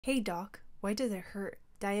Hey doc, why does it hurt?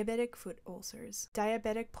 Diabetic foot ulcers.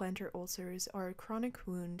 Diabetic plantar ulcers are a chronic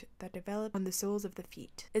wound that develop on the soles of the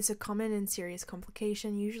feet. It's a common and serious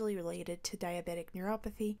complication usually related to diabetic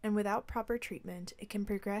neuropathy, and without proper treatment, it can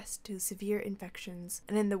progress to severe infections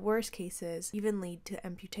and in the worst cases, even lead to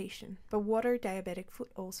amputation. But what are diabetic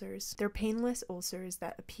foot ulcers? They're painless ulcers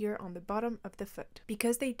that appear on the bottom of the foot.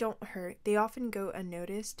 Because they don't hurt, they often go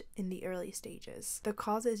unnoticed in the early stages. The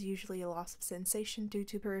cause is usually a loss of sensation due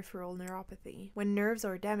to peripheral neuropathy. When nerves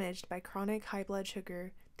are damaged by chronic high blood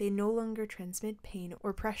sugar, they no longer transmit pain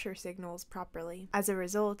or pressure signals properly. As a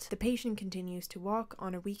result, the patient continues to walk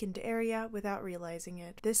on a weakened area without realizing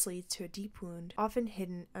it. This leads to a deep wound, often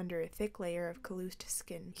hidden under a thick layer of calloused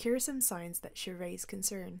skin. Here are some signs that should raise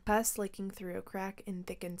concern. Pus leaking through a crack in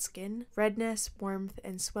thickened skin, redness, warmth,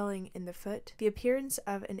 and swelling in the foot, the appearance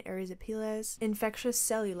of an erysipelas, infectious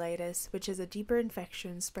cellulitis, which is a deeper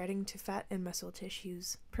infection spreading to fat and muscle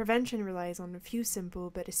tissues. Prevention relies on a few simple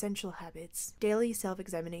but essential habits: daily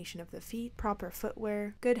self-examination of the feet, proper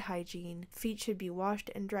footwear, good hygiene, feet should be washed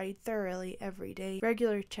and dried thoroughly every day,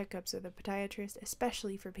 regular checkups with a podiatrist,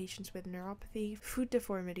 especially for patients with neuropathy, foot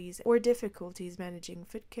deformities, or difficulties managing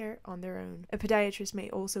foot care on their own. A podiatrist may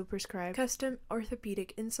also prescribe custom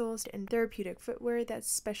orthopedic insoles and therapeutic footwear that's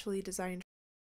specially designed